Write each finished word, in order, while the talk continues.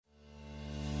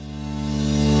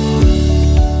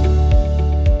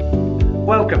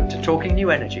Welcome to Talking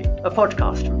New Energy, a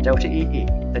podcast from Delta EE,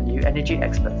 the new energy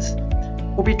experts.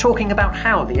 We'll be talking about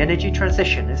how the energy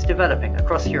transition is developing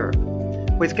across Europe,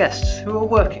 with guests who are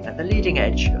working at the leading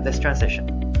edge of this transition.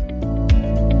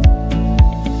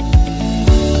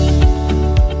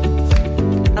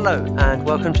 Hello and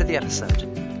welcome to the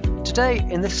episode. Today,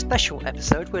 in this special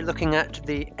episode, we're looking at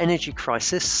the energy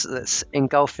crisis that's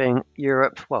engulfing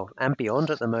Europe, and beyond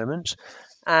at the moment,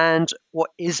 and what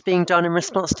is being done in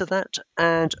response to that,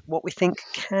 and what we think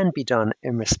can be done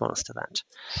in response to that.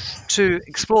 To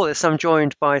explore this, I'm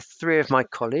joined by three of my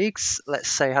colleagues. Let's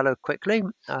say hello quickly.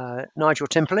 Nigel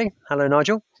Timperley. Hello,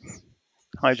 Nigel.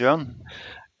 Hi, John.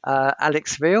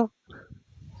 Alex Veal.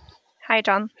 Hi,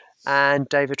 John. And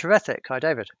David Trevethik. Hi,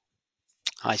 David.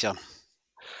 Hi, John.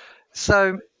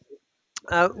 So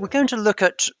we're going to look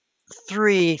at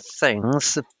three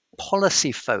things. The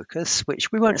policy focus,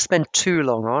 which we won't spend too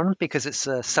long on because it's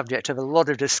a subject of a lot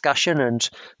of discussion and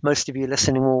most of you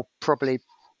listening will probably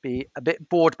be a bit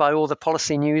bored by all the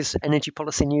policy news, energy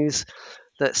policy news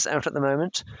that's out at the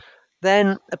moment.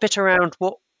 Then a bit around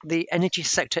what the energy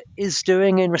sector is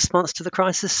doing in response to the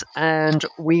crisis and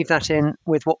weave that in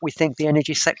with what we think the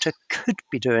energy sector could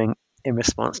be doing in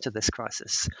response to this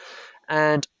crisis.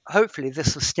 And hopefully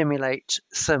this will stimulate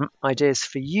some ideas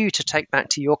for you to take back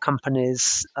to your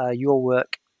companies, your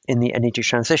work in the energy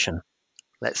transition.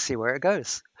 Let's see where it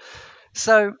goes.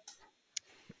 So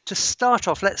to start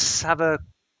off, let's have a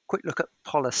quick look at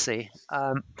policy.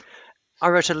 I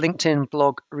wrote a LinkedIn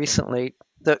blog recently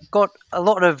that got a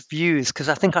lot of views because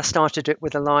I think I started it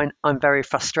with a line, "I'm very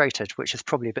frustrated," which is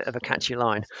probably a bit of a catchy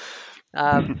line.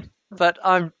 But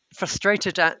I'm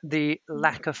frustrated at the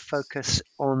lack of focus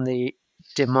on the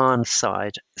demand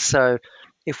side. So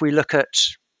if we look at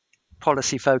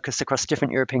policy focus across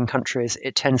different European countries,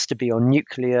 it tends to be on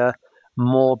nuclear,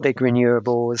 more big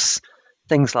renewables,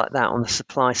 things like that on the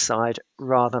supply side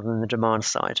rather than the demand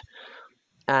side.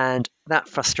 And that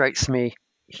frustrates me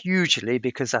hugely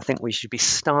because I think we should be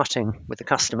starting with the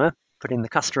customer, putting the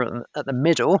customer at the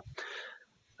middle,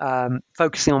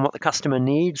 focusing on what the customer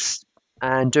needs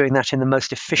and doing that in the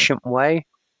most efficient way,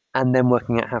 and then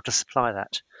working out how to supply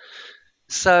that.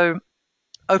 So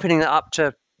opening that up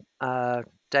to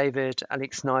David,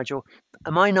 Alex, Nigel,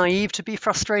 am I naive to be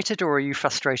frustrated or are you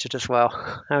frustrated as well?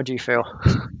 How do you feel?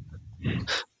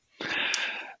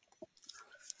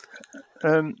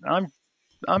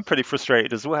 I'm pretty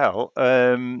frustrated as well.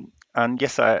 And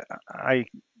yes, I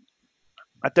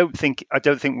don't think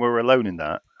we're alone in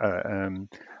that.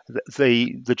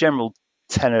 The general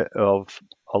tenor of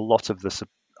a lot of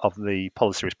the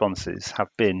policy responses have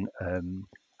been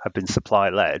supply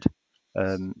led.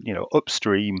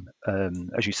 Upstream,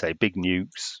 as you say, big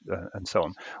nukes and so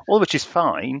on, all of which is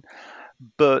fine,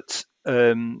 but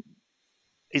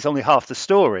it's only half the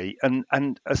story. And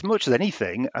as much as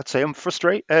anything, I'd say I'm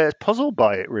puzzled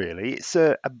by it. Really, it's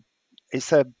a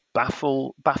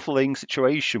baffling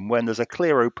situation when there's a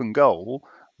clear open goal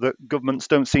that governments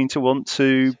don't seem to want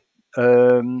to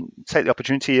take the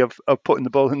opportunity of putting the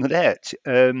ball in the net.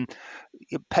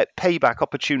 Payback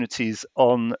opportunities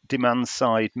on demand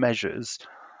side measures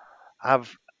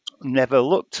have never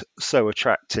looked so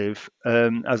attractive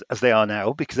as they are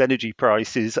now, because energy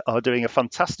prices are doing a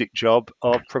fantastic job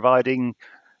of providing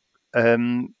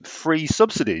free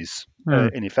subsidies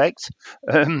in effect,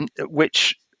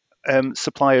 which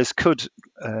suppliers could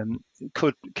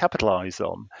capitalise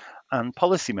on and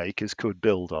policymakers could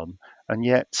build on, and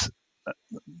yet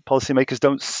policymakers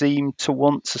don't seem to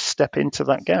want to step into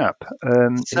that gap.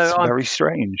 It's very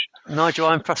strange. Nigel,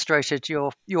 I'm frustrated.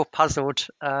 You're puzzled.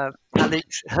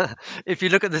 Alex, if you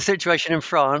look at the situation in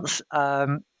France,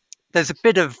 there's a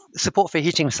bit of support for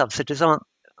heating subsidies,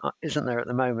 isn't there at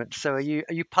the moment? So are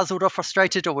you puzzled or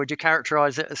frustrated, or would you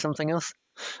characterise it as something else?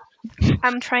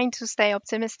 I'm trying to stay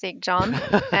optimistic, John.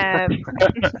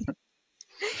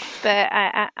 But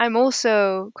I'm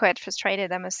also quite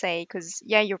frustrated, I must say, because,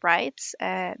 yeah, you're right.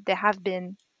 There have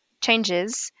been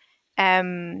changes,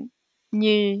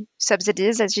 new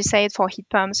subsidies, as you said, for heat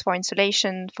pumps, for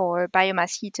insulation, for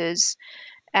biomass heaters.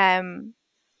 But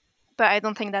I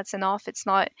don't think that's enough. It's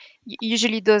not.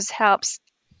 Usually those helps,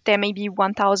 there may be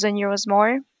 1,000 euros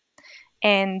more.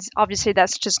 And obviously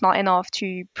that's just not enough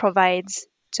to provide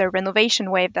the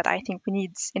renovation wave that I think we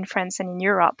need in France and in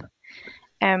Europe.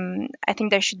 I think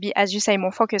there should be, as you say,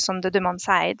 more focus on the demand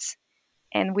side,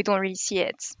 and we don't really see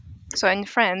it. So in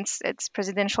France, it's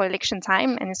presidential election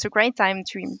time, and it's a great time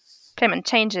to implement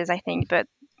changes, I think, but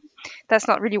that's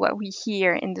not really what we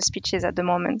hear in the speeches at the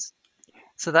moment.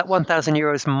 So that 1,000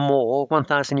 euros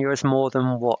more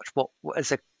than what? What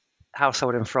is a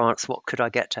household in France, what could I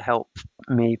get to help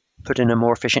me put in a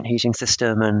more efficient heating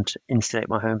system and insulate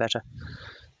my home better?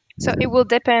 So it will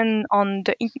depend on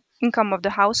the income of the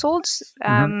households.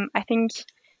 I think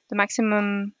the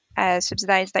maximum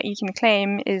subsidized that you can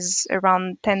claim is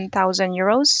around 10,000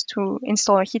 euros to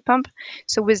install a heat pump.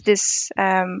 So with this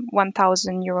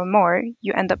 1,000 euro more,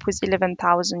 you end up with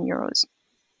 11,000 euros.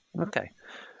 Okay.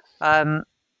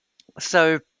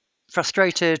 So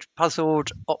frustrated,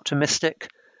 puzzled, optimistic.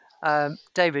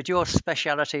 David, your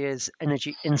speciality is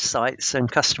energy insights and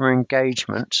customer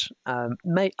engagement. I'm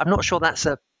not sure that's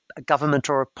a government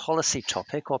or a policy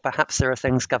topic, or perhaps there are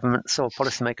things governments or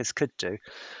policymakers could do.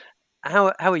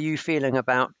 How are you feeling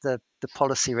about the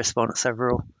policy response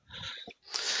overall?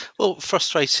 Well,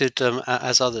 frustrated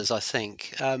as others, I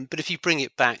think. But if you bring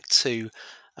it back to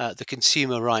the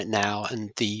consumer right now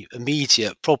and the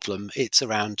immediate problem, it's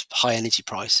around high energy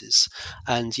prices.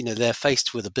 And, they're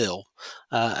faced with a bill.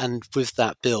 And with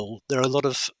that bill, there are a lot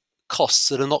of costs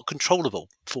that are not controllable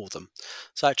for them.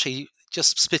 So actually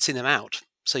just splitting them out.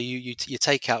 So you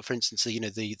take out, for instance,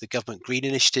 the government green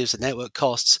initiatives, the network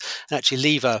costs, and actually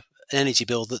leave an energy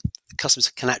bill that customers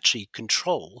can actually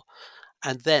control.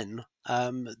 And then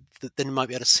then you might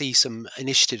be able to see some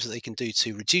initiatives that they can do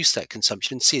to reduce that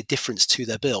consumption and see a difference to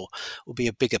their bill. Will be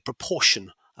a bigger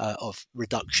proportion of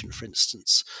reduction, for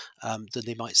instance, than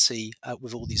they might see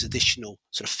with all these additional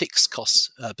sort of fixed costs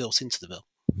built into the bill.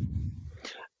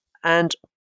 And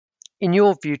in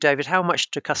your view, David, how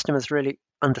much do customers really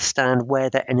understand where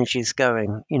their energy is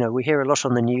going? We hear a lot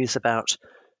on the news about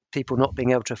people not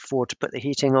being able to afford to put the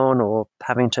heating on, or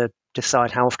having to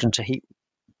decide how often to heat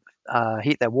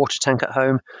their water tank at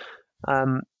home.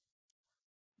 Do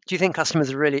you think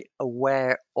customers are really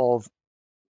aware of,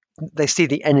 they see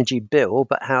the energy bill,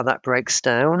 but how that breaks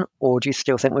down? Or do you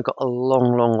still think we've got a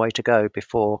long, long way to go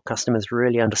before customers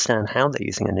really understand how they're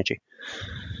using energy?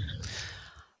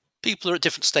 People are at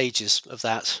different stages of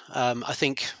that. I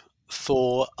think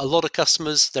for a lot of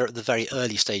customers, they're at the very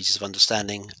early stages of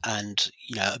understanding, and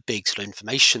a big sort of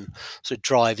information sort of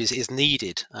drive is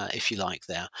needed, if you like,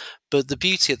 there. But the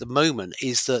beauty at the moment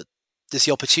is that there's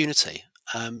the opportunity.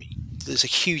 There's a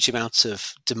huge amount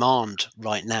of demand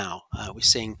right now. We're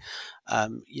seeing,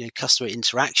 customer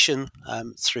interaction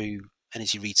through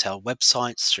energy retail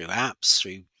websites, through apps,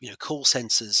 through call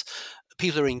centers.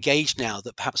 People are engaged now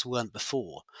that perhaps weren't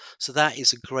before. So that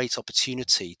is a great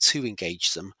opportunity to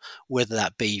engage them, whether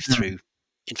that be through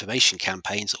information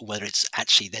campaigns or whether it's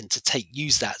actually then to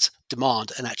use that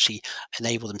demand and actually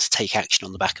enable them to take action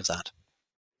on the back of that.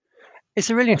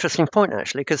 It's a really interesting point,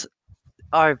 actually, because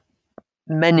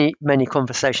many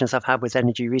conversations I've had with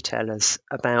energy retailers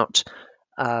about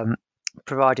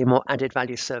providing more added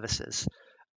value services.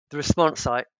 The response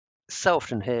I so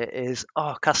often hear is,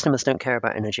 customers don't care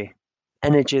about energy.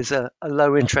 Energy is a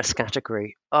low interest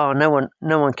category. No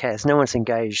one cares, no one's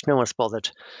engaged, no one's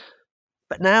bothered.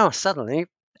 But now suddenly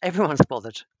everyone's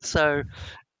bothered. So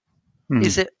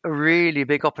is it a really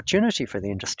big opportunity for the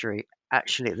industry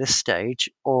actually at this stage,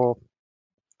 or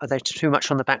are they too much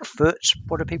on the back foot?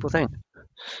 What do people think?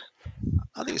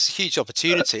 I think it's a huge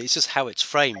opportunity. It's just how it's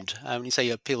framed. When you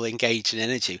say people engage in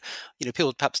energy,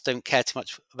 people perhaps don't care too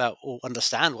much about or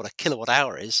understand what a kilowatt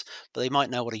hour is, but they might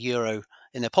know what a euro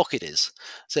in their pocket is.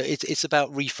 So it's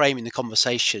about reframing the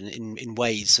conversation in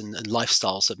ways and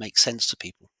lifestyles that make sense to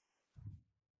people.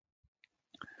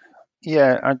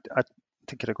 Yeah, I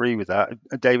think I'd agree with that.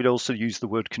 David also used the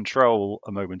word control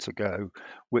a moment ago,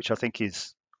 which I think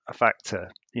is a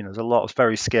factor. There's a lot of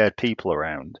very scared people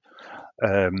around.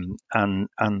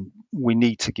 And we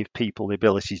need to give people the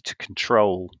ability to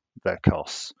control their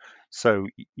costs. So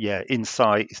yeah,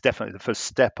 insight is definitely the first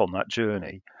step on that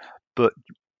journey. But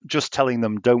just telling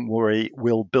them, don't worry,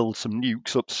 we'll build some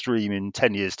nukes upstream in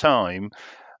 10 years' time,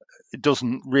 it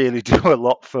doesn't really do a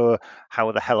lot for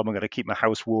how the hell am I going to keep my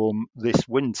house warm this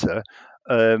winter.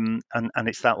 And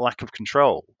it's that lack of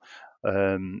control.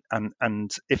 And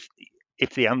if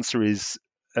the answer is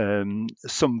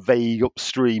some vague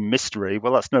upstream mystery,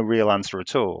 well, that's no real answer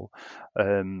at all.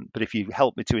 But if you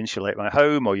help me to insulate my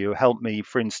home, or you help me,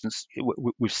 for instance,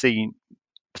 we've seen,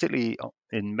 particularly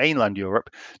in mainland Europe,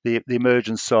 the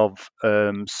emergence of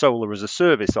solar as a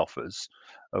service offers,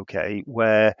 okay,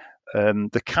 where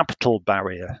the capital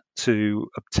barrier to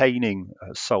obtaining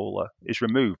solar is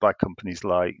removed by companies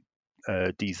like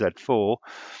DZ4,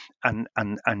 and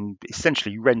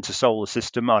essentially rent a solar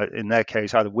system, in their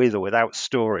case either with or without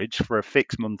storage, for a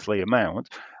fixed monthly amount,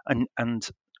 and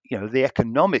the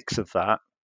economics of that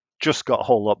just got a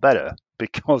whole lot better,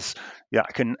 because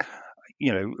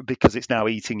because it's now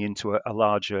eating into a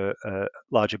larger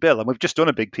bill. And we've just done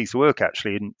a big piece of work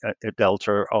actually at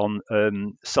Delta on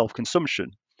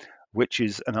self-consumption, which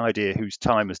is an idea whose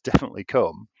time has definitely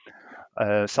come.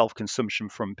 Self-consumption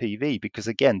from PV, because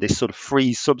again, this sort of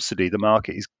free subsidy the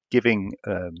market is giving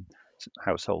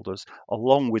householders,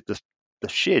 along with the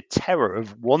sheer terror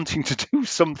of wanting to do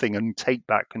something and take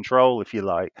back control, if you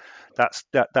like,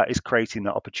 that is creating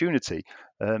that opportunity.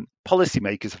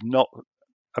 Policymakers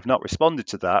have not responded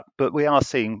to that, but we are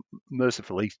seeing,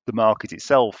 mercifully, the market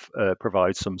itself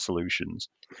provide some solutions.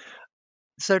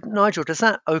 So, Nigel, does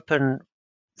that open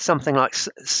something like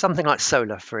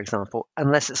solar, for example,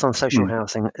 unless it's on social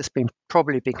housing, it's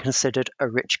probably been considered a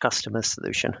rich customer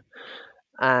solution?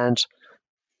 And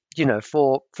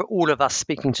for all of us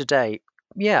speaking today,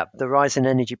 yeah, the rise in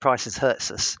energy prices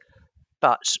hurts us,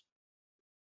 but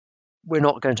we're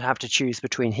not going to have to choose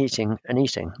between heating and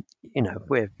eating.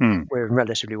 We're in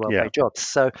relatively well-paid jobs.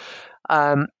 So,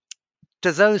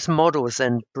 do those models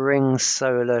then bring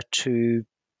solar to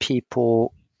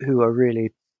people who are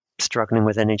really struggling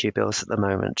with energy bills at the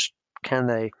moment? Can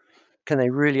they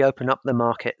really open up the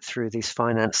market through these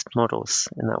financed models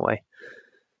in that way?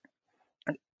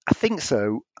 I think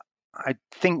so. I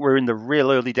think we're in the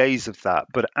real early days of that,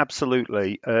 but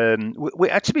absolutely.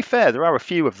 To be fair, there are a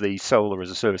few of these solar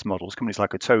as a service models. Companies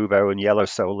like Otovo and Yellow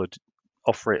Solar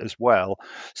offer it as well.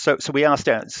 So we are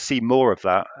starting to see more of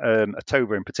that.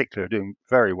 Otovo in particular are doing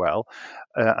very well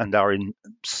and are in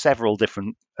several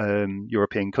different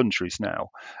European countries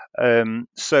now.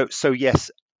 So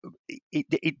yes,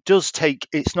 it does take.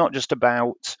 It's not just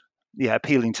about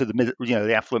appealing to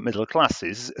the affluent middle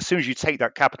classes. As soon as you take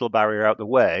that capital barrier out the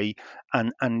way,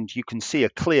 and you can see a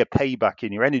clear payback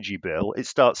in your energy bill, it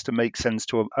starts to make sense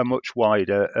to a much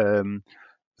wider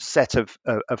set of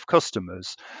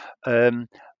customers.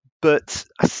 But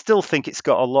I still think it's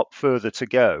got a lot further to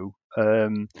go.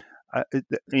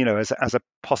 As a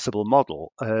possible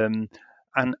model, and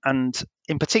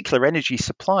in particular, energy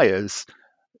suppliers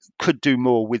could do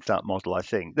more with that model. I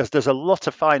think there's a lot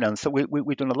of finance. So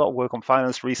we've done a lot of work on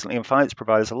finance recently, and finance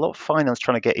providers, a lot of finance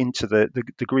trying to get into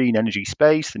the green energy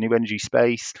space, the new energy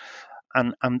space,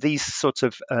 and these sort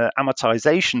of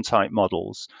amortization type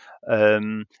models,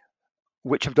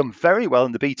 which have done very well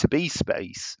in the B2B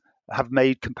space, have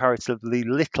made comparatively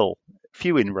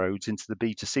few inroads into the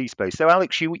B2C space. So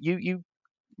Alex, you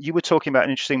were talking about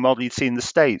an interesting model you'd seen in the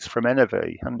States from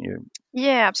Enerve, hadn't you?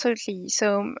 Yeah, absolutely.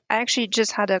 So I actually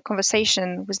just had a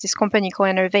conversation with this company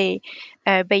called Enerve,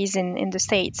 based in the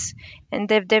States, and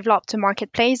they've developed a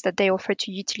marketplace that they offer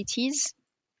to utilities.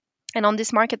 And on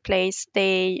this marketplace,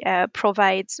 they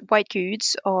provide white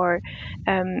goods or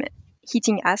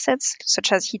heating assets,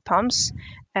 such as heat pumps,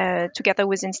 together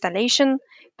with installation.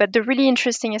 But the really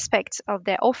interesting aspect of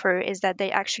their offer is that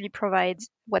they actually provide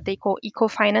what they call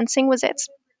eco-financing with it.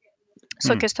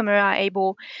 So customers are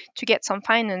able to get some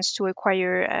finance to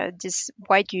acquire these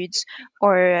white goods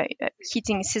or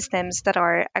heating systems that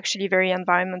are actually very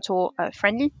environmental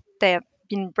friendly. They have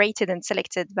been rated and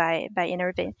selected by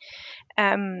Enerve.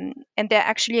 And they're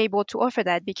actually able to offer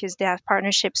that because they have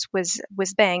partnerships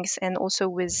with banks and also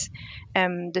with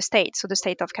the state, so the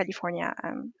state of California.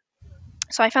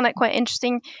 So I found that quite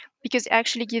interesting because it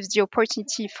actually gives the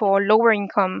opportunity for lower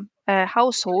income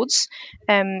households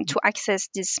to access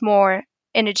these more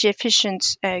energy efficient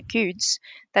goods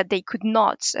that they could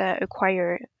not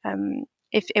acquire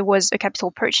if it was a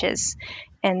capital purchase.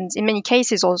 And in many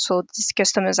cases also, these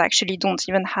customers actually don't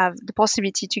even have the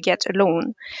possibility to get a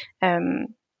loan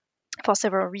for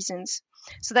several reasons.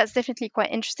 So that's definitely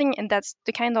quite interesting, and that's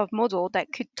the kind of model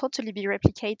that could totally be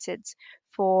replicated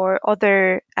for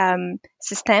other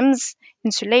systems,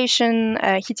 insulation,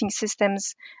 heating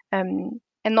systems, and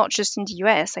not just in the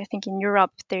US. I think in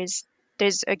Europe there's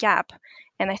a gap,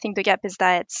 and I think the gap is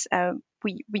that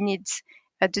we need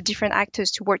the different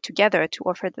actors to work together to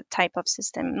offer the type of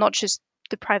system, not just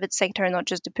the private sector, not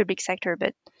just the public sector,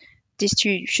 but these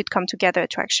two should come together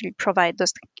to actually provide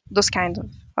those kinds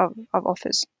of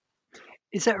offers.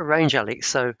 Is there a range, Alex?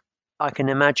 So I can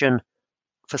imagine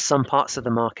for some parts of the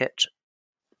market,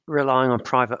 relying on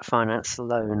private finance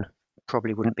alone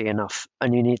probably wouldn't be enough,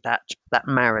 and you need that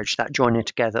marriage, that joining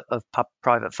together of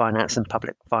private finance and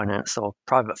public finance, or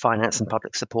private finance and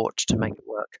public support to make it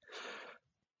work.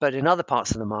 But in other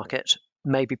parts of the market,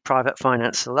 maybe private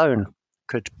finance alone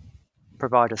could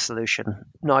provide a solution.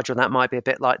 Nigel, that might be a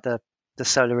bit like the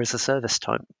solar as a service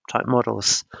type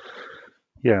models.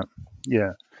 Yeah.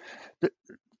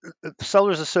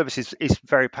 solar as a service is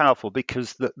very powerful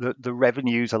because the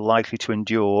revenues are likely to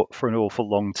endure for an awful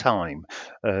long time.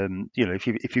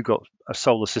 If you've got a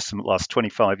solar system that lasts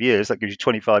 25 years, that gives you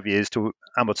 25 years to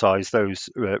amortize those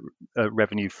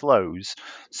revenue flows,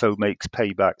 so makes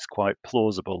paybacks quite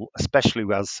plausible, especially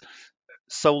as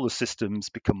solar systems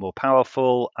become more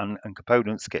powerful and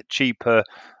components get cheaper,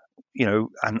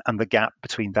 and the gap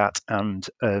between that and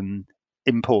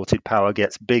imported power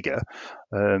gets bigger.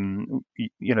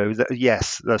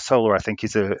 Yes, the solar, I think,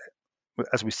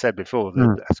 as we said before,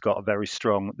 has got a very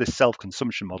strong. This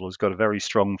self-consumption model has got a very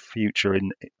strong future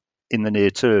in the near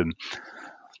term.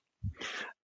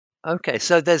 Okay,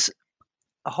 so there's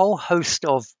a whole host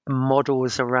of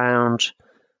models around,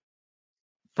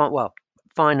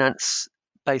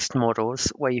 finance-based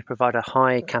models where you provide a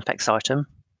high capex item,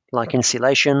 like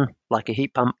insulation, like a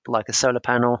heat pump, like a solar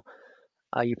panel.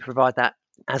 You provide that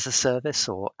as a service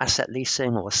or asset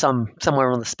leasing or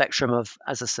somewhere on the spectrum of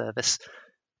as a service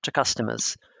to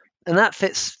customers. And that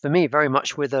fits for me very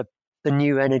much with the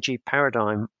new energy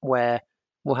paradigm where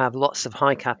we'll have lots of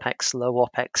high capex, low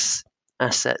opex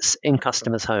assets in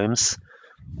customers' homes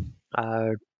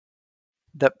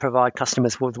that provide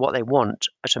customers with what they want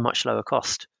at a much lower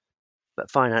cost. But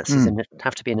finances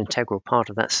have to be an integral part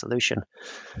of that solution.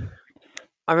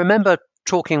 I remember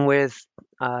talking with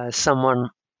someone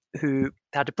who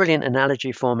had a brilliant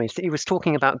analogy for me. He was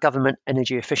talking about government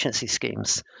energy efficiency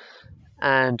schemes.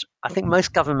 And I think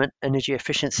most government energy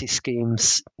efficiency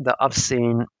schemes that I've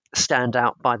seen stand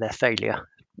out by their failure.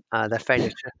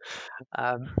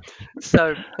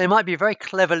 So they might be very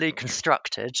cleverly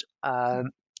constructed.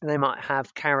 They might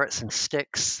have carrots and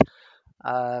sticks.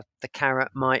 The carrot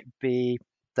might be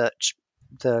that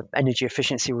the energy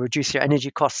efficiency will reduce your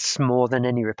energy costs more than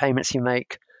any repayments you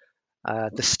make.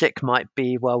 The stick might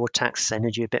be, well, we'll tax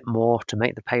energy a bit more to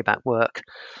make the payback work.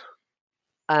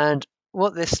 And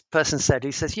what this person said,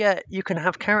 he says, yeah, you can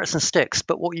have carrots and sticks,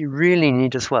 but what you really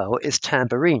need as well is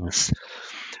tambourines,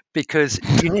 because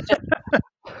you need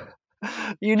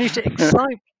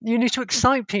to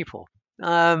excite people.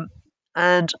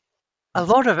 And a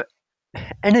lot of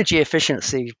energy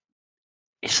efficiency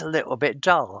is a little bit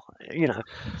dull,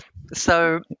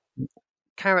 So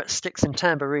carrots, sticks, and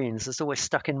tambourines is always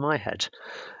stuck in my head.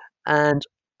 And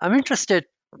I'm interested,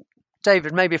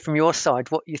 David, maybe from your side,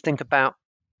 what you think about,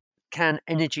 can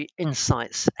energy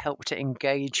insights help to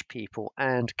engage people,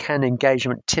 and can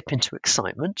engagement tip into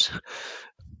excitement?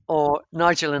 Or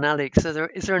Nigel and Alex,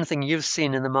 is there anything you've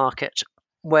seen in the market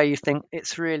where you think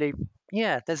it's really,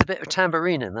 there's a bit of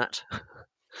tambourine in that?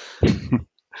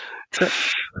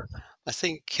 I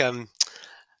think,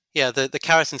 the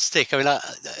carrot and stick. I mean,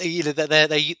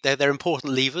 they're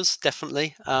important levers,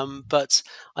 definitely. But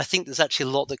I think there's actually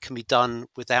a lot that can be done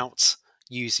without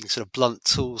using sort of blunt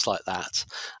tools like that.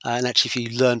 And actually, if you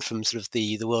learn from sort of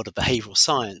the world of behavioural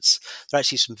science, there are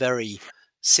actually some very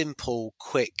simple,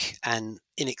 quick, and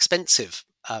inexpensive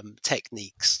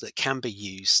techniques that can be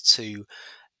used to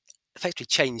effectively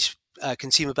change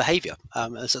consumer behaviour.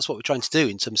 As that's what we're trying to do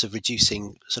in terms of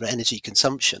reducing sort of energy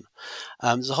consumption.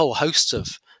 There's a whole host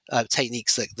of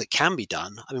techniques that can be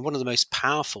done. I mean, one of the most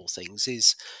powerful things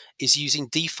is using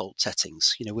default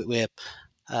settings. We're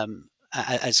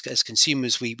as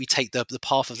consumers, we take the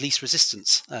path of least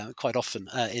resistance quite often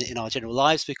in our general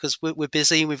lives, because we're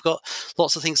busy and we've got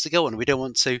lots of things to go on. We don't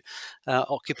want to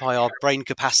occupy our brain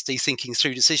capacity thinking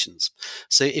through decisions.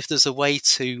 So if there's a way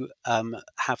to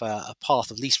have a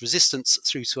path of least resistance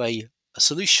through to a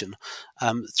solution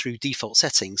through default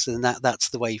settings, then that's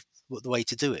the way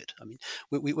to do it. I mean,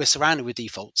 we're surrounded with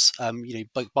defaults.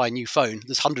 Buy a new phone,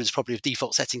 there's hundreds probably of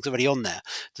default settings already on there,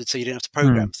 so you don't have to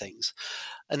program things.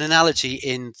 An analogy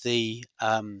in the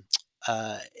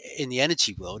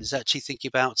energy world is actually thinking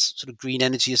about sort of green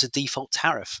energy as a default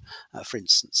tariff. For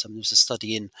instance, there was a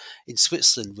study in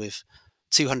Switzerland with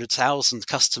 200,000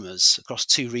 customers across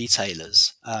 2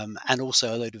 retailers, and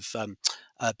also a load of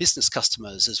business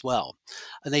customers as well.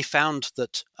 And they found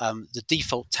that the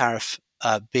default tariff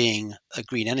being a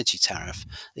green energy tariff,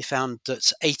 they found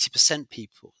that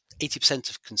 80%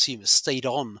 of consumers stayed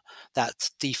on that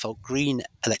default green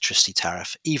electricity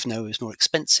tariff, even though it was more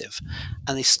expensive,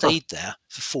 and they stayed there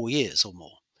for 4 years or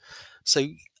more. So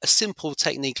a simple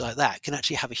technique like that can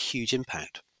actually have a huge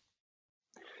impact.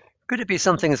 Could it be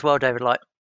something as well, David, like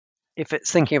if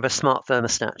it's thinking of a smart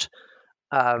thermostat,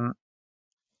 the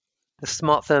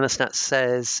smart thermostat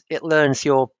says it learns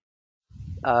your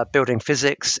building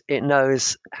physics, it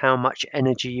knows how much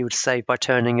energy you would save by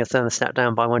turning your thermostat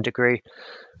down by 1 degree.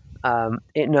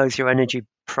 It knows your energy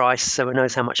price, so it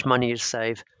knows how much money you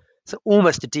save. So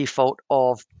almost a default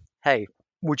of, hey,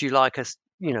 would you like us,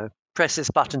 press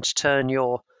this button to turn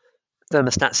your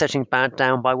thermostat setting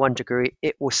down by 1 degree,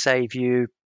 it will save you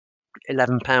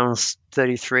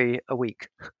 £11.33 a week.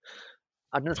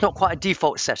 And it's not quite a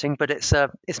default setting, but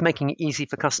it's making it easy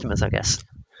for customers, I guess.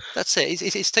 That's it.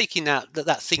 It's taking that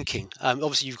thinking.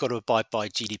 Obviously, you've got to abide by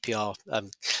GDPR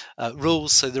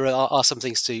rules, so there are some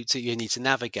things to you need to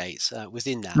navigate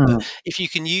within that. But if you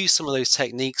can use some of those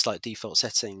techniques like default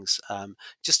settings,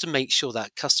 just to make sure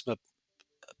that customer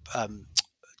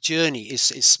journey is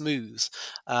smooth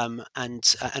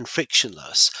and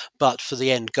frictionless, but for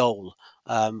the end goal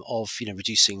of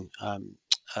reducing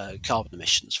carbon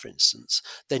emissions, for instance,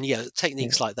 then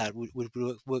techniques like that would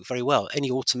work very well.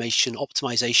 Any automation,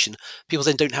 optimization, people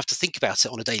then don't have to think about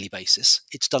it on a daily basis.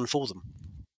 It's done for them.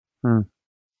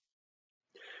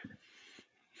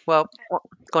 Well,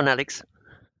 go on, Alex.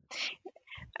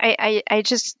 I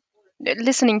just,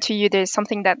 listening to you, there's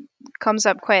something that comes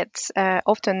up quite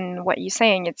often what you're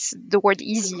saying. It's the word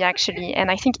easy, actually. And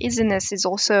I think easiness is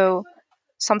also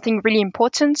something really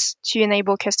important to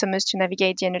enable customers to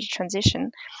navigate the energy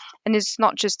transition. And it's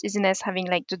not just easiness having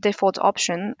like the default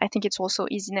option. I think it's also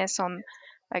easiness on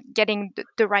getting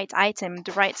the right item,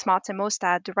 the right smart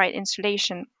thermostat, the right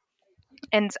installation.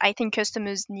 And I think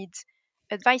customers need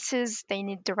advices. They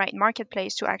need the right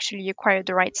marketplace to actually acquire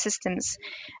the right systems.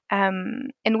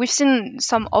 And we've seen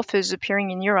some offers appearing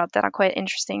in Europe that are quite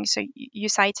interesting. So you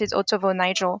cited Otovo,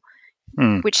 Nigel,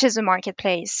 which is a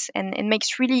marketplace, and it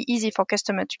makes really easy for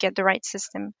customer to get the right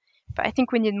system. But I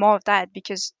think we need more of that,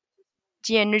 because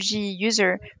the energy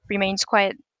user remains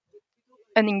quite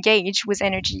unengaged with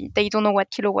energy. They don't know what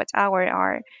kilowatt hour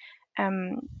are.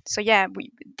 So yeah,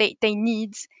 they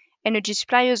need energy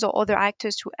suppliers or other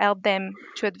actors to help them,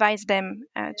 to advise them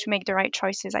to make the right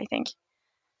choices, I think.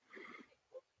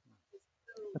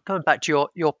 Going back to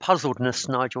your puzzledness,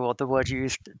 Nigel, or the word you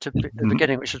used at the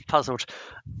beginning, which was puzzled,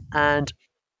 and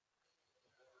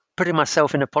putting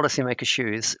myself in a policymaker's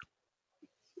shoes,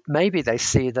 maybe they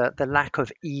see the lack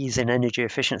of ease in energy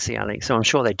efficiency, Alex. So I'm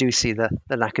sure they do see the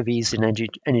lack of ease in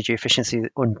energy efficiency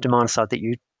on demand side that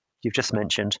you've just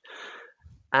mentioned.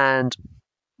 And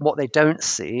what they don't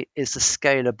see is the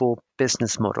scalable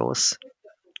business models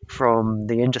from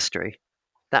the industry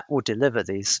that will deliver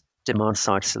these demand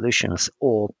side solutions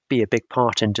or be a big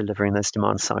part in delivering those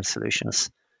demand side solutions.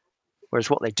 Whereas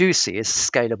what they do see is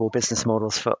scalable business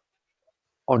models for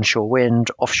onshore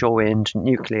wind, offshore wind,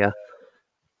 nuclear,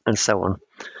 and so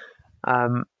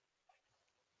on.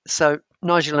 So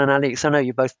Nigel and Alex, I know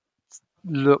you both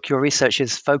your research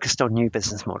is focused on new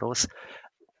business models.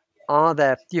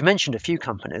 You mentioned a few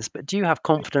companies, but do you have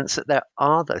confidence that there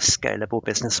are those scalable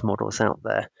business models out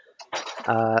there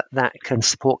that can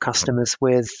support customers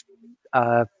with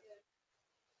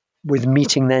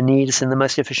meeting their needs in the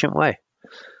most efficient way?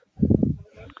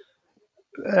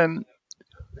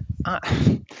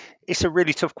 It's a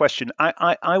really tough question.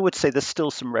 I would say there's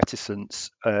still some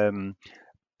reticence,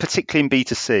 particularly in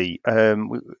B2C.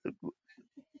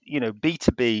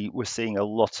 B2B, we're seeing a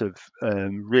lot of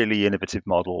really innovative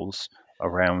models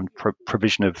around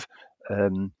provision of.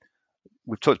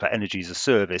 We've talked about energy as a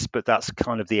service, but that's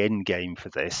kind of the end game for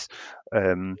this.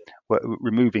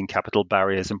 Removing capital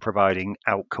barriers and providing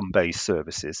outcome-based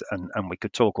services. And we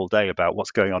could talk all day about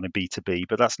what's going on in B2B,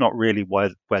 but that's not really where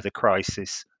the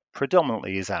crisis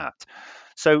predominantly is at.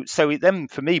 So it then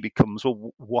for me becomes,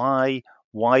 well, why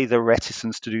the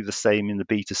reticence to do the same in the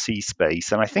B2C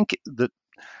space? And I think that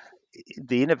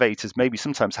the innovators maybe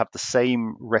sometimes have the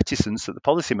same reticence that the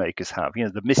policymakers have.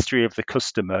 The mystery of the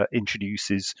customer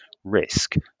introduces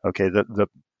risk. Okay, the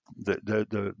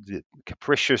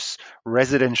capricious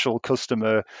residential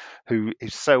customer who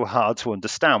is so hard to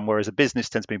understand, whereas a business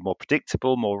tends to be more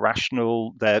predictable, more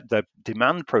rational. Their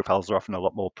demand profiles are often a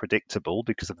lot more predictable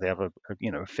because if they have a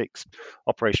fixed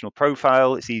operational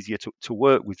profile, it's easier to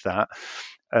work with that.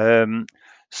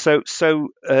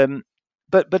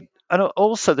 But and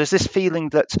also there's this feeling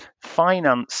that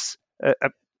finance. I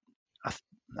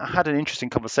had an interesting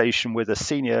conversation with a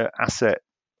senior asset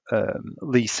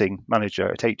leasing manager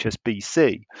at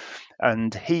HSBC,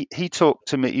 and he talked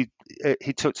to me.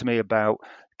 He talked to me about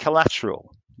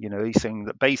collateral. He's saying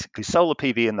that basically solar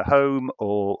PV in the home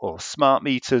or smart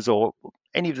meters or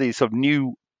any of these sort of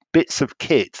new bits of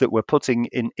kit that we're putting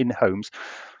in homes.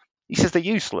 He says they're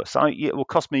useless. It will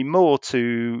cost me more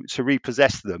to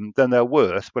repossess them than they're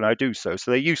worth when I do so.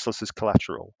 So they're useless as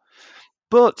collateral.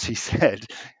 But he said,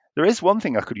 there is one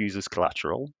thing I could use as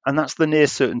collateral, and that's the near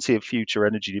certainty of future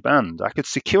energy demand. I could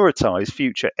securitize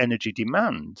future energy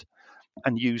demand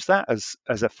and use that as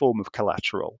a form of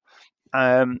collateral.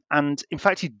 And in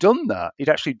fact, he'd done that. He'd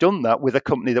actually done that with a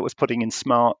company that was putting in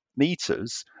smart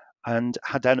meters and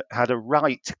had a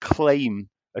right to claim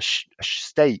a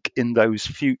stake in those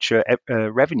future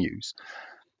revenues.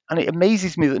 And it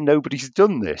amazes me that nobody's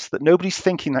done this, that nobody's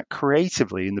thinking that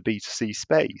creatively in the B2C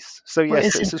space. So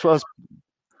yes, this as well as...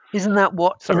 Isn't that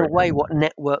what, in a way, what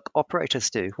network operators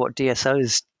do, what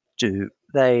DSOs do?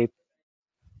 They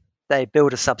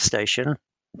build a substation.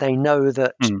 They know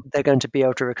that they're going to be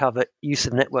able to recover use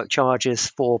of network charges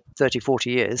for 30,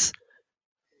 40 years.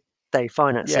 They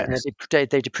finance it and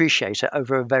they depreciate it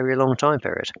over a very long time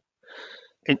period.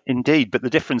 Indeed, but the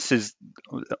difference is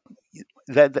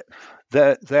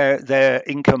their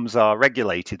incomes are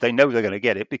regulated. They know they're going to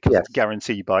get it because it's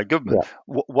guaranteed by government.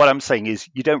 What I'm saying is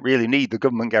you don't really need the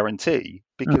government guarantee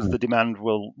because the demand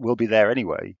will be there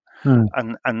anyway.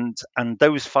 And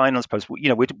those finance posts,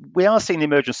 we are seeing the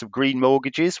emergence of green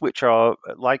mortgages, which are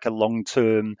like a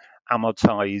long-term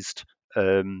amortized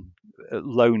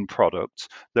loan product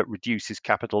that reduces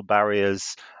capital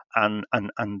barriers and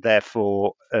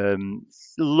therefore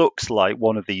looks like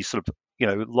one of these sort of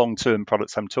long-term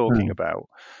products I'm talking about.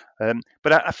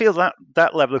 But I feel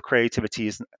that level of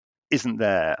creativity isn't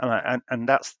there, and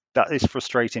that is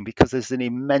frustrating because there's an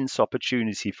immense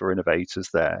opportunity for innovators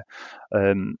there,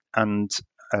 and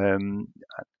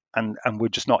we're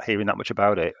just not hearing that much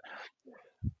about it.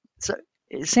 So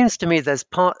it seems to me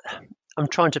I'm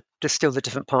trying to distill the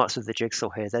different parts of the jigsaw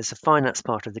here. There's the finance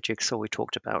part of the jigsaw we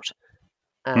talked about,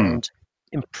 and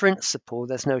in principle,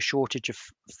 there's no shortage of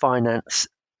finance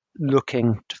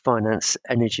looking to finance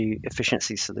energy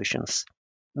efficiency solutions.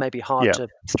 Maybe hard to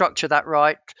structure that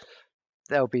right.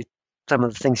 There'll be some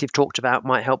of the things you've talked about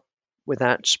might help with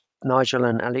that. Nigel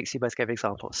and Alex, you both gave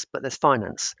examples, but there's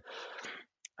finance.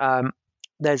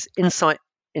 There's insight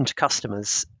into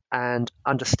customers and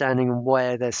understanding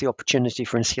where there's the opportunity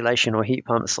for insulation or heat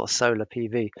pumps or solar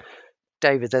PV.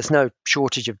 David, there's no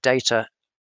shortage of data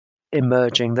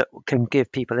emerging that can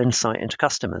give people insight into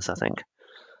customers, I think.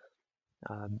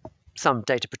 Some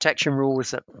data protection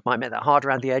rules that might make that hard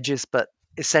around the edges, but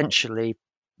essentially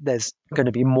there's going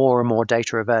to be more and more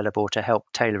data available to help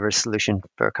tailor a solution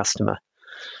for a customer.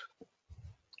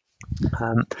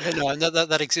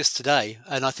 That exists today,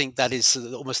 and I think that is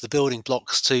almost the building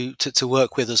blocks to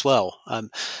work with as well.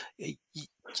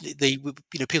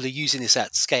 People are using this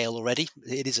at scale already.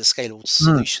 It is a scalable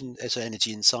solution as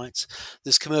energy insights.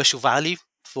 There's commercial value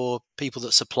for people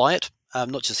that supply it,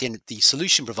 not just the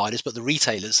solution providers, but the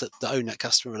retailers that own that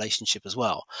customer relationship as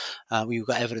well. We've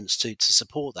got evidence to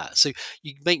support that. So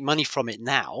you make money from it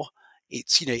now.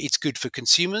 It's good for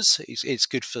consumers. It's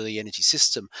good for the energy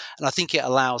system, and I think it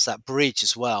allows that bridge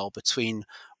as well between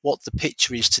what the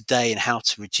picture is today and how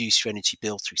to reduce your energy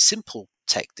bill through simple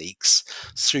techniques,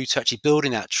 through to actually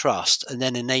building that trust and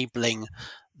then enabling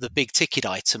the big ticket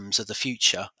items of the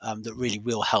future that really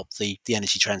will help the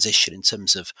energy transition in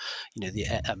terms of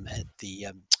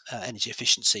the energy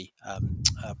efficiency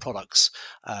products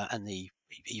and the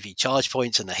EV charge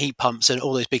points and the heat pumps and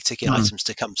all those big ticket items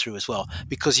to come through as well,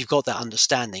 because you've got that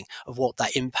understanding of what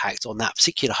that impact on that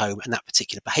particular home and that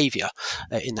particular behavior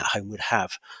in that home would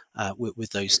have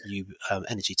with those new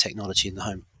energy technology in the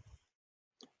home.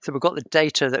 So we've got the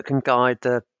data that can guide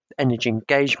the energy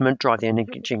engagement, drive the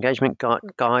energy engagement,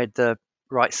 guide the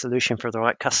right solution for the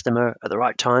right customer at the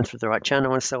right time through the right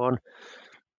channel and so on.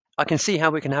 I can see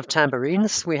how we can have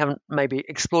tambourines. We haven't maybe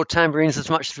explored tambourines as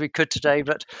much as we could today,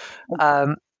 but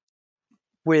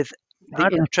with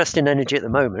the interest in energy at the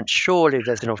moment, surely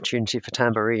there's an opportunity for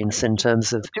tambourines in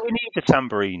terms of... Do we need the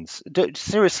tambourines?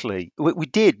 Seriously, we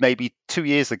did maybe 2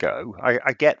 years ago.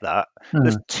 I get that.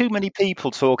 There's too many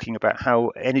people talking about how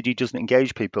energy doesn't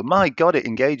engage people. My God, it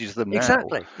engages them now.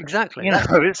 Exactly.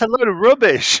 It's a load of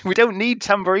rubbish. We don't need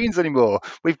tambourines anymore.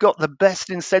 We've got the best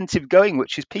incentive going,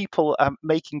 which is people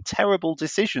making terrible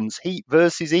decisions, heat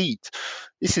versus heat.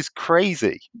 This is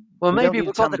crazy. Well, maybe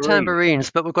we've got the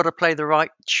tambourines, but we've got to play the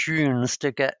right tunes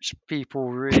to get people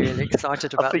really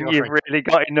excited about the offering. I think you've really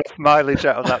got enough mileage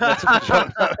out of that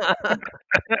metaphor.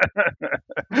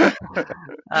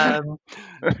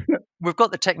 We've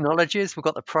got the technologies, we've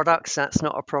got the products. That's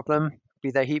not a problem.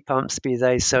 Be they heat pumps, be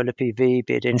they solar PV,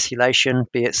 be it insulation,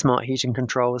 be it smart heating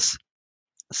controls.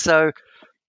 So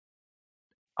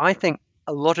I think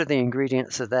a lot of the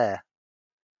ingredients are there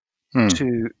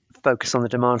to focus on the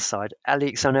demand side.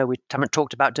 Alex, I know we haven't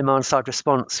talked about demand side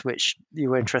response, which you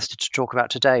were interested to talk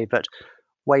about today, but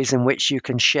ways in which you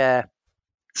can share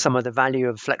some of the value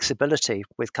of flexibility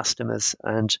with customers,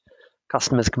 and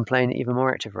customers can play an even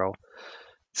more active role.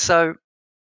 So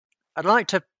I want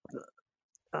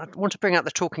to bring out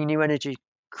the Talking New Energy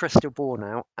crystal ball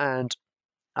now and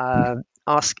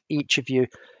ask each of you,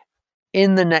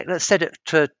 in the next, let's set it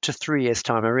to 3 years'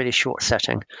 time, a really short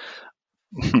setting.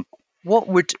 What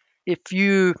would, if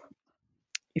you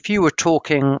were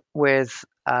talking with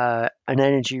an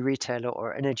energy retailer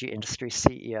or energy industry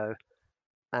CEO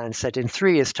and said in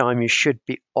 3 years' time you should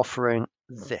be offering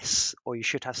this, or you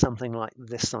should have something like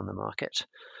this on the market,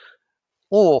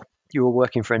 or you were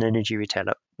working for an energy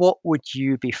retailer, what would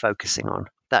you be focusing on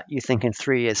that you think in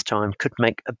 3 years' time could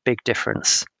make a big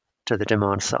difference to the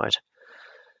demand side?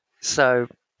 So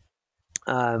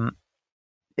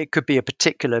it could be a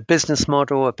particular business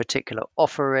model, a particular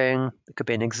offering. It could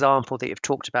be an example that you've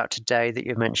talked about today that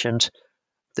you mentioned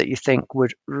that you think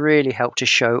would really help to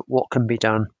show what can be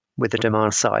done with the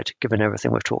demand side, given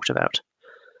everything we've talked about.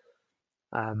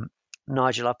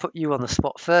 Nigel, I'll put you on the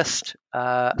spot first,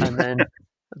 and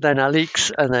then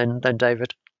Alix, and then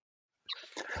David.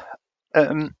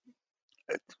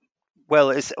 Well,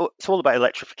 it's all about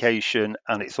electrification,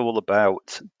 and it's all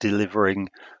about delivering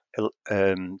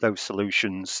those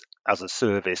solutions as a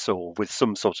service or with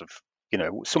some sort of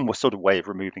way of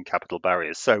removing capital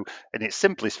barriers. So in its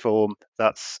simplest form,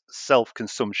 that's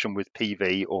self-consumption with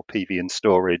PV or PV and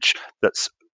storage that's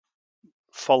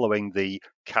following the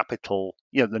capital,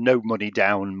 the no money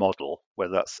down model,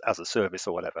 whether that's as a service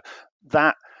or whatever.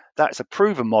 That's a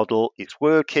proven model. It's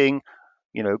working.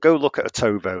 Go look at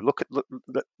Otovo.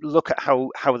 Look at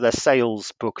how their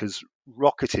sales book has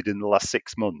rocketed in the last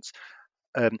 6 months.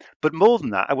 But more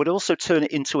than that, I would also turn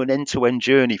it into an end-to-end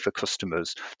journey for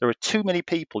customers. There are too many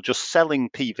people just selling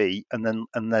PV and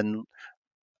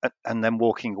then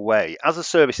walking away. As a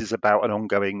service is about an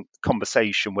ongoing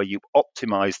conversation where you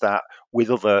optimize that with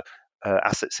other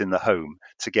assets in the home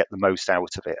to get the most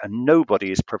out of it, and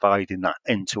nobody is providing that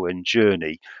end-to-end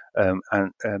journey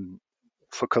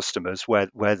for customers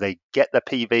where they get their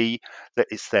PV, that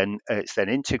it's then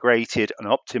integrated and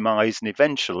optimized and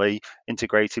eventually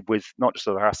integrated with not just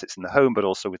other assets in the home but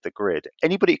also with the grid.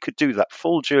 Anybody could do that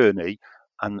full journey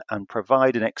and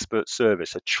provide an expert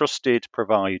service, a trusted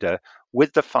provider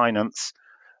with the finance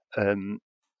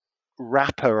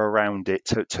wrapper around it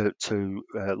to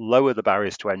lower the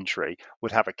barriers to entry,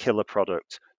 would have a killer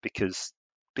product because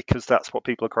that's what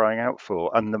people are crying out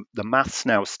for. And the maths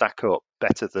now stack up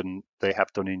better than they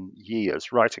have done in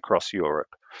years right across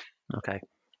Europe. Okay.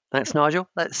 Thanks, Nigel.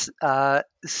 Let's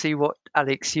see what,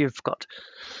 Alix, you've got.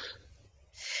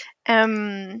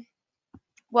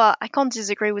 Well, I can't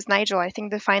disagree with Nigel. I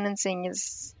think the financing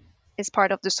is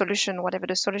part of the solution, whatever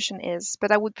the solution is.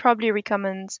 But I would probably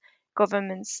recommend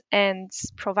governments and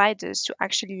providers to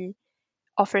actually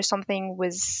offer something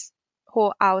with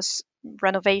whole house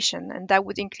renovation, and that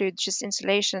would include just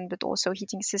insulation but also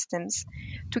heating systems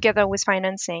together with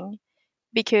financing,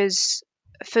 because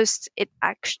first it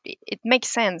makes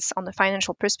sense on the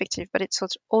financial perspective, but it's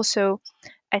also,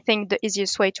 I think, the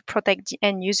easiest way to protect the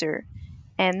end user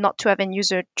and not to have end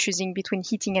user choosing between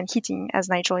heating and heating, as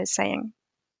Nigel is saying.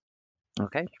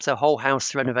 Okay, so whole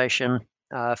house renovation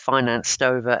financed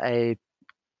over a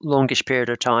longish period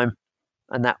of time,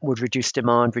 and that would reduce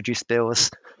demand, reduce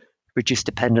bills, reduce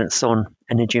dependence on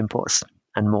energy imports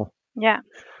and more. Yeah.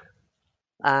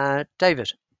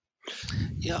 David.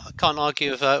 Yeah, I can't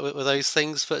argue with those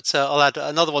things, but I'll add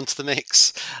another one to the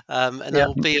mix, and that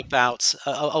will be about.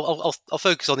 I'll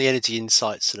focus on the energy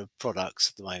insights sort of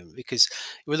products at the moment, because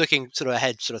we're looking sort of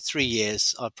ahead, sort of 3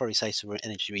 years. I'd probably say to an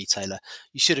energy retailer,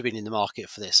 you should have been in the market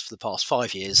for this for the past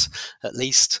 5 years at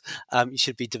least. You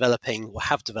should be developing or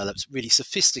have developed really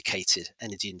sophisticated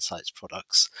energy insights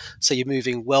products. So you're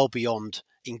moving well beyond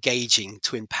engaging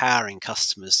to empowering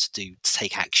customers to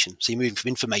take action. So you're moving from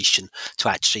information to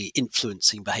actually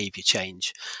influencing behavior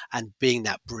change, and being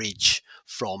that bridge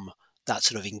from that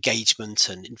sort of engagement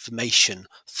and information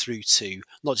through to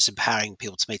not just empowering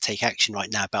people to take action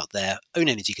right now about their own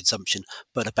energy consumption,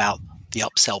 but about the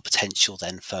upsell potential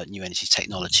then for new energy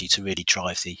technology to really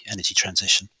drive the energy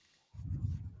transition.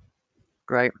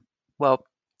 Great. Well,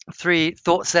 3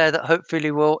 thoughts there that hopefully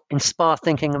will inspire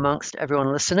thinking amongst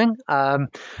everyone listening.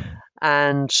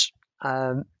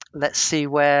 Let's see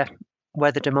where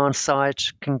the demand side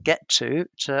can get to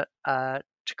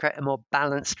create a more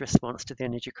balanced response to the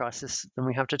energy crisis than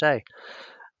we have today.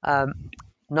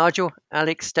 Nigel,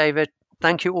 Alix, David,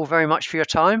 thank you all very much for your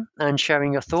time and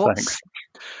sharing your thoughts.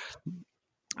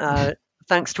 Thanks.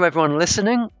 Thanks to everyone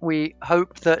listening. We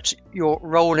hope that your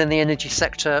role in the energy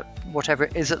sector, whatever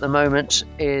it is at the moment,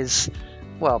 is,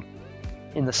 well,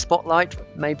 in the spotlight,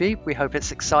 maybe. We hope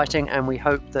it's exciting, and we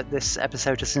hope that this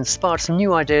episode has inspired some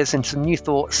new ideas and some new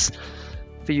thoughts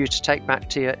for you to take back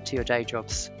to your day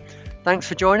jobs. Thanks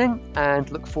for joining, and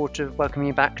look forward to welcoming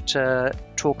you back to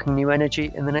Talking New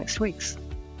Energy in the next weeks.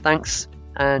 Thanks,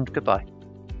 and goodbye.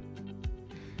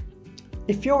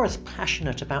 If you're as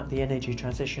passionate about the energy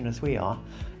transition as we are,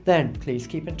 then please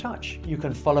keep in touch. You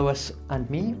can follow us and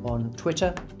me on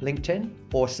Twitter, LinkedIn,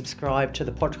 or subscribe to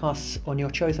the podcasts on your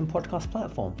chosen podcast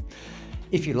platform.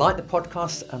 If you like the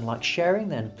podcast and like sharing,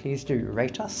 then please do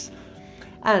rate us.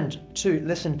 And to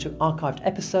listen to archived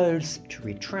episodes, to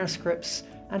read transcripts,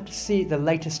 and to see the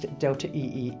latest Delta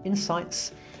EE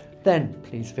insights, then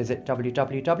please visit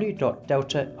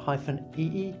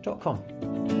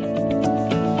www.delta-ee.com.